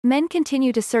Men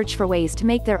continue to search for ways to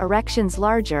make their erections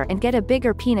larger and get a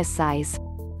bigger penis size.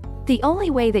 The only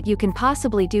way that you can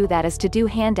possibly do that is to do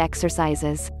hand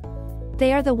exercises.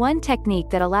 They are the one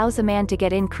technique that allows a man to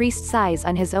get increased size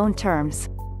on his own terms.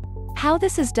 How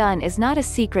this is done is not a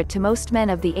secret to most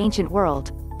men of the ancient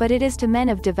world, but it is to men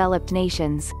of developed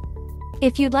nations.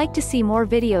 If you'd like to see more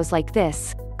videos like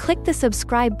this, click the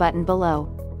subscribe button below.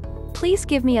 Please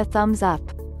give me a thumbs up.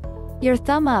 Your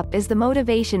thumb up is the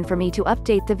motivation for me to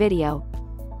update the video.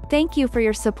 Thank you for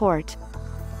your support.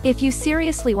 If you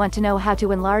seriously want to know how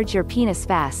to enlarge your penis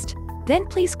fast, then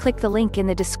please click the link in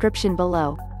the description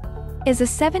below. Is a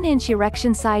 7-inch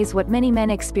erection size what many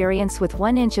men experience with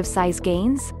 1 inch of size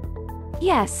gains?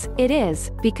 Yes, it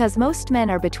is, because most men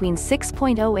are between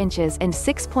 6.0 inches and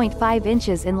 6.5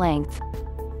 inches in length.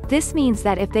 This means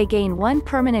that if they gain 1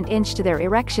 permanent inch to their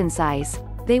erection size,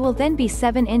 they will then be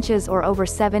 7 inches or over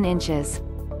 7 inches.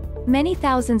 Many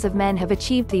thousands of men have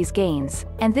achieved these gains,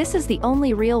 and this is the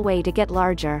only real way to get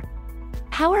larger.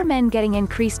 How are men getting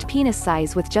increased penis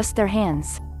size with just their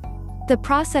hands? The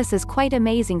process is quite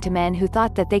amazing to men who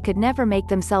thought that they could never make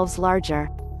themselves larger.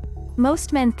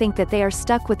 Most men think that they are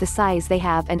stuck with the size they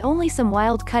have and only some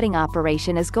wild cutting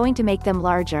operation is going to make them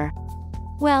larger.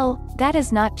 Well, that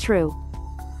is not true.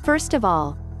 First of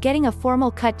all, getting a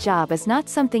formal cut job is not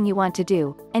something you want to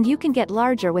do, and you can get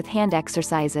larger with hand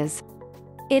exercises.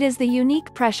 It is the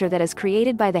unique pressure that is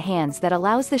created by the hands that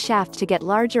allows the shaft to get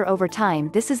larger over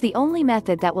time. This is the only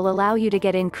method that will allow you to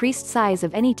get increased size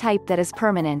of any type that is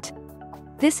permanent.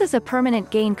 This is a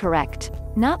permanent gain, correct?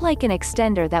 Not like an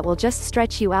extender that will just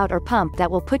stretch you out or pump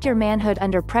that will put your manhood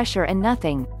under pressure and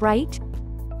nothing, right?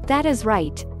 That is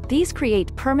right, these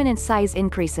create permanent size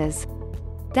increases.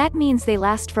 That means they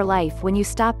last for life when you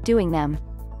stop doing them.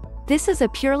 This is a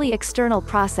purely external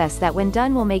process that when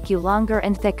done will make you longer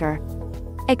and thicker.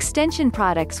 Extension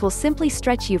products will simply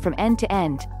stretch you from end to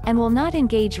end, and will not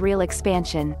engage real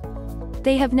expansion.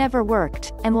 They have never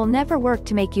worked, and will never work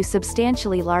to make you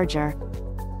substantially larger.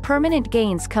 Permanent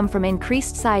gains come from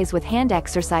increased size with hand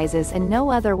exercises and no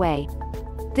other way.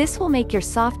 This will make your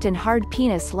soft and hard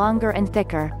penis longer and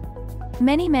thicker.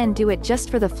 Many men do it just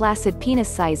for the flaccid penis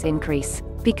size increase,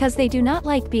 because they do not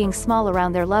like being small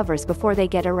around their lovers before they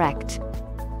get erect.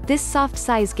 This soft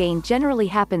size gain generally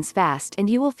happens fast and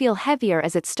you will feel heavier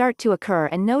as it start to occur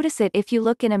and notice it if you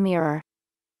look in a mirror.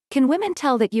 Can women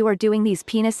tell that you are doing these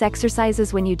penis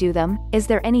exercises when you do them? Is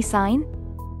there any sign?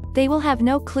 They will have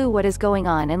no clue what is going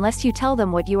on unless you tell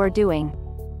them what you are doing.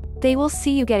 They will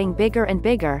see you getting bigger and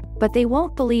bigger, but they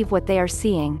won't believe what they are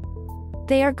seeing.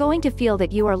 They are going to feel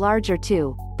that you are larger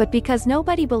too, but because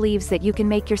nobody believes that you can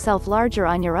make yourself larger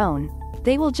on your own,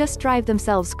 they will just drive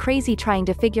themselves crazy trying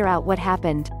to figure out what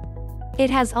happened. It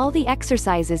has all the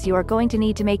exercises you are going to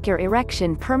need to make your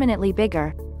erection permanently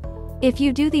bigger. If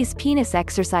you do these penis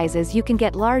exercises, you can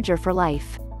get larger for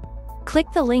life. Click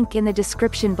the link in the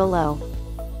description below.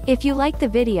 If you like the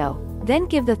video, then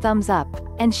give the thumbs up,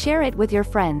 and share it with your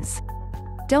friends.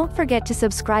 Don't forget to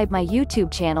subscribe my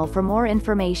YouTube channel for more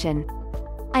information.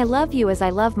 I love you as I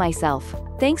love myself.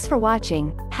 Thanks for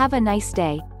watching, have a nice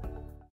day.